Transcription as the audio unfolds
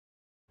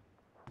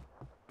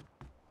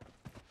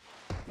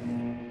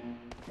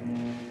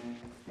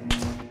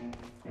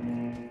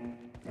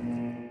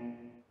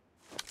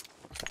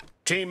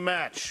Team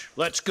match,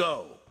 let's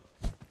go.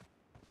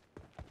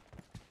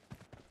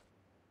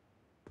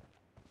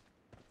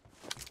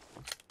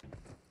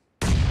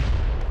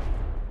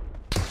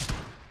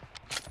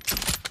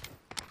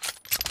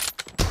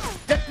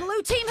 The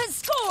blue team has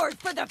scored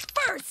for the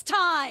first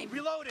time!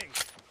 Reloading!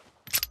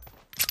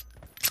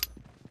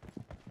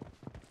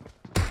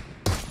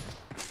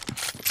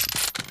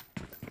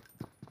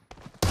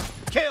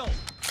 Kill!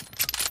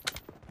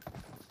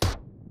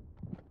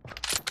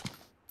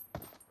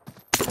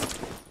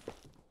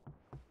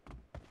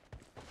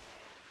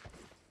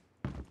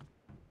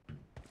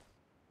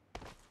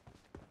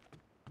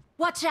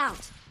 Watch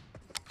out!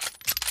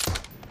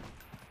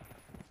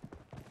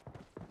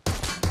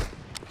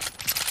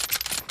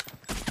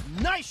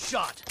 Nice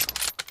shot!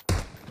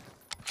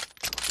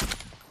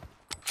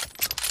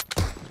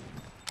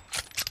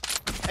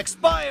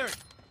 Expired!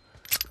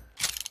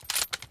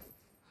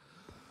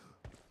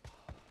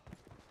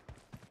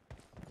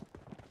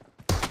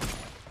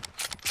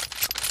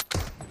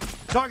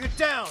 Target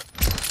down!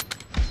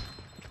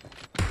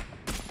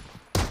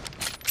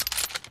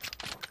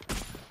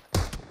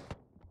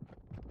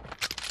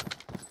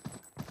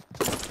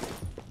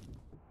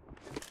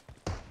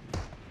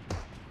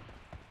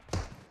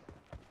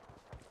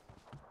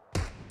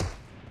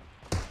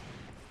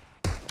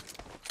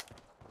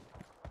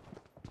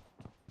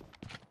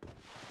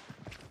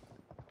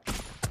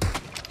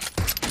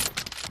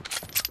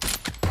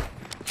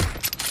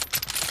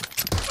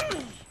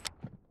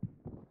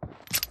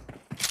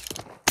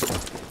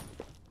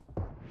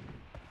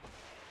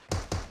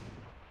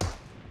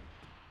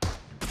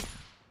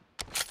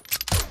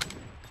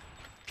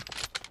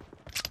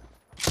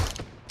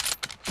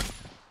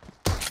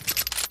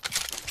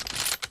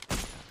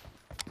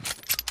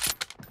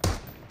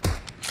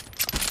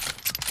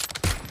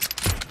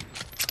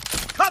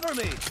 Cover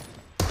me!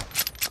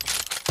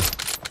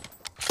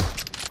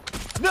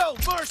 No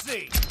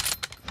mercy!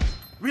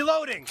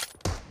 Reloading!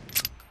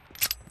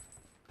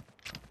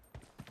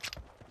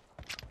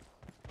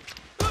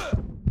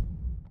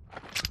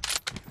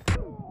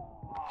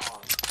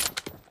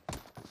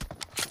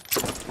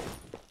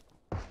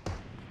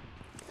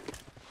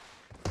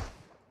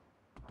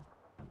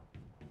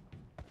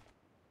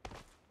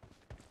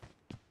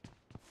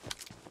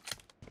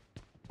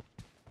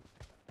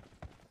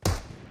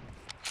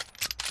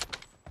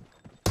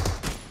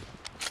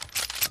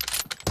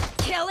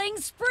 Killing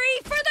spree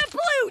for the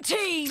blue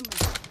team!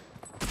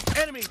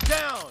 Enemy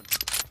down!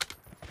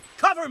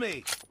 Cover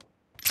me!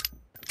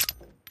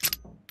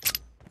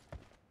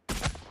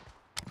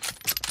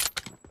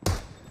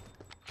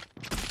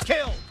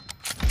 Kill!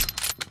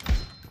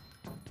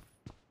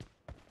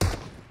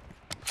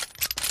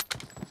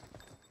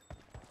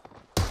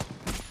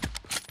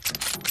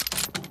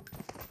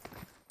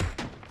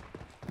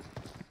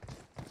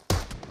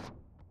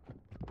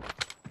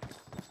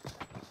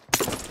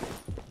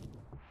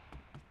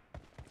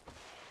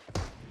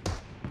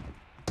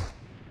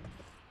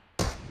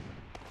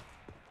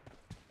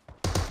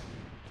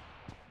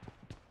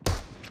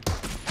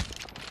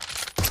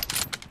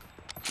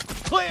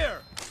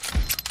 Clear!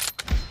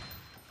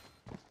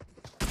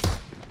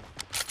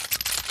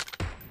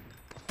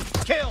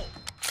 Kill!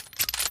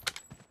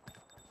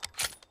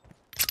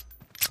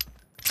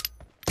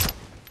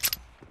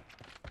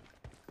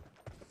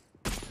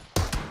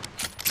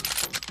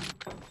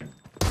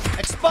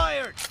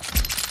 Expired!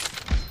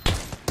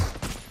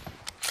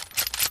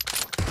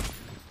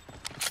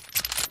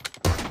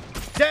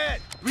 Dead!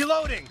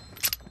 Reloading!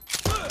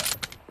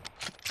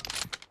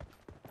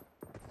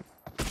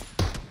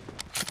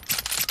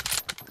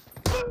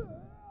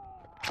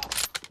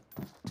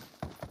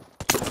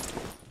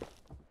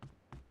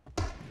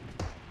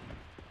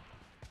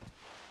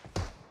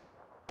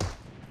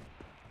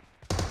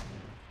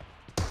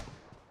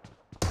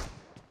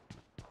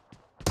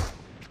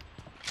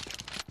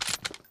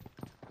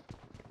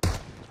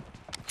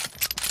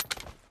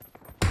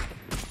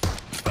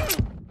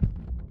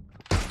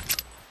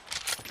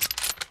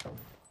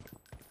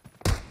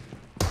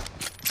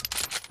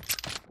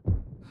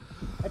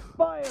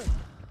 Expired!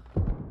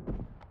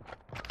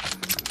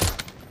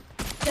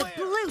 The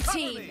blue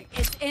team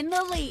is in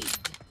the lead.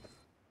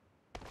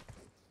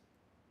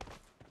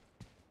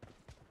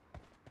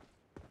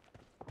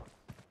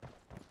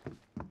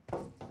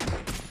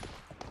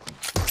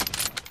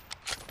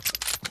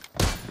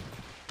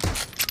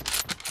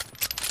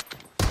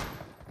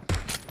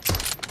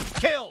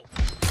 Kill!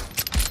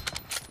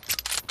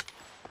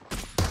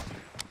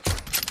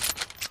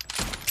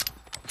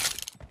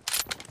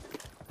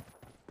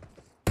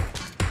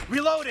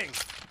 Reloading!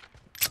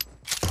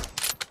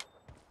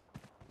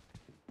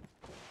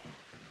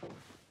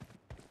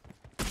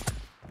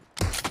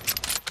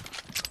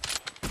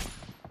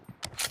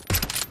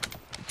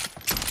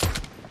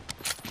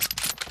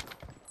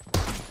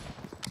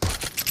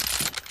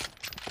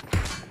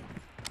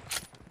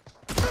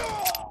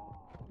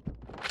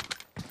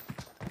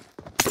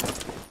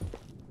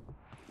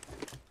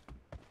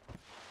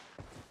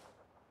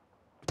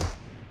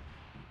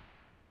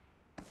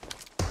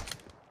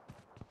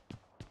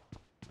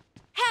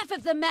 half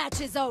of the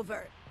match is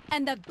over,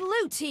 and the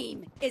blue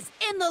team is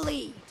in the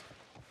lead.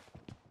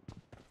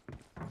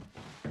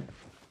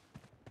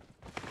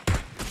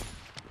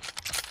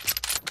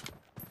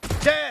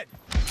 Dead!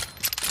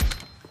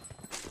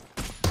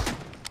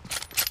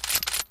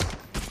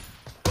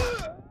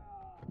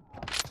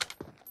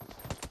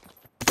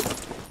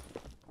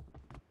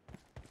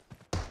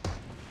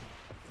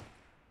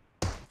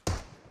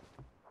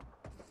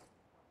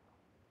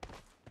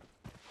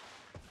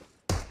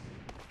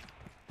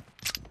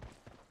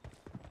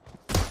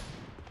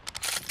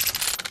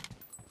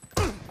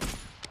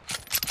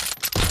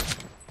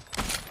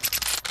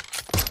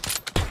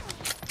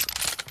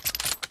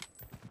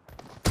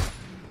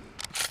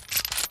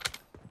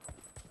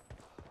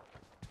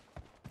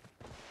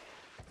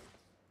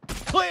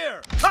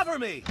 Clear! Cover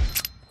me!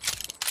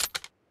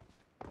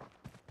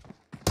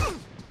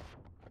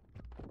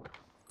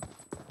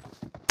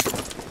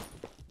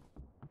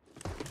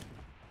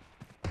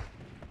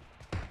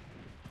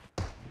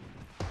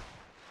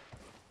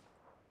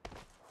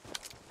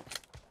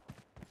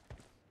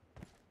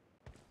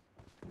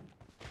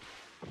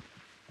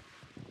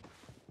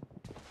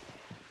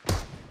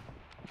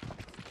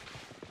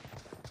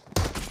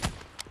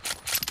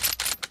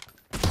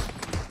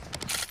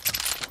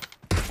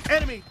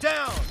 Enemy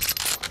down!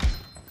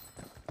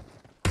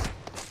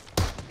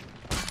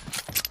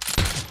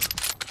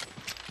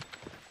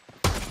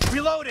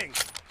 Reloading!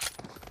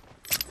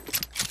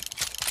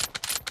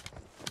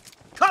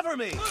 Cover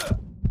me!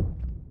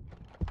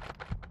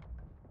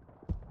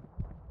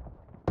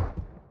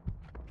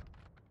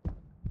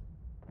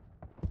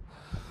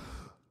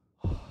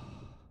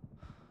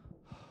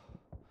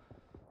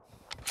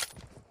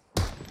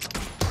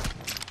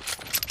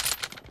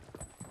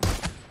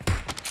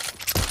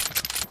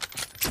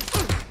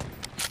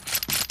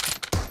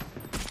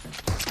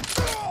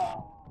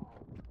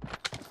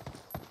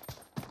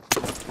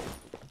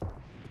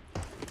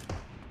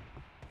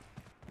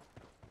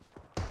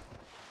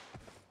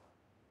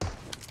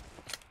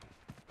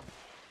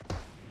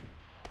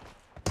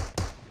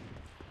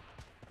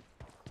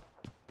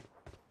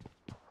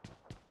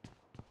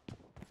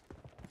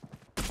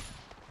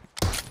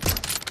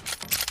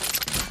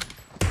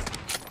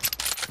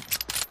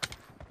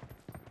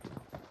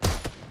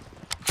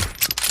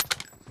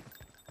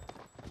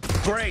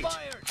 Great!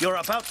 You're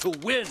about to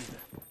win!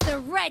 The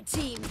red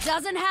team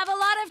doesn't have a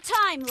lot of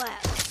time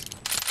left.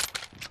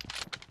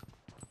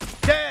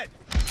 Dead!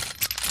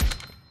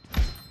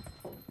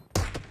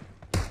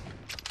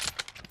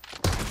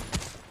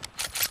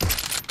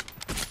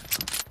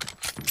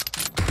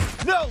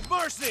 No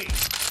mercy!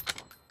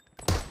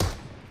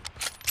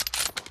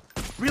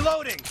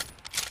 Reloading!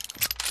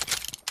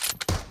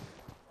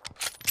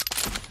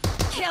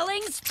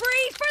 Killing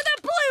spree for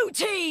the blue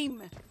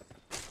team!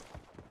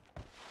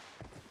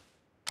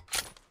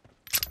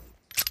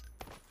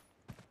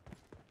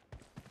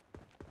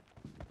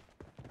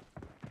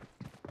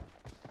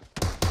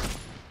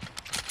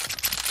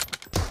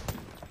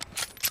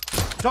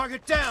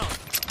 Target down!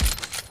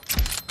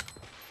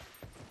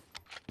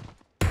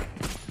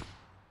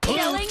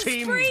 Killing Blue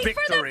team spree victory!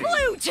 for the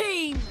blue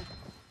team!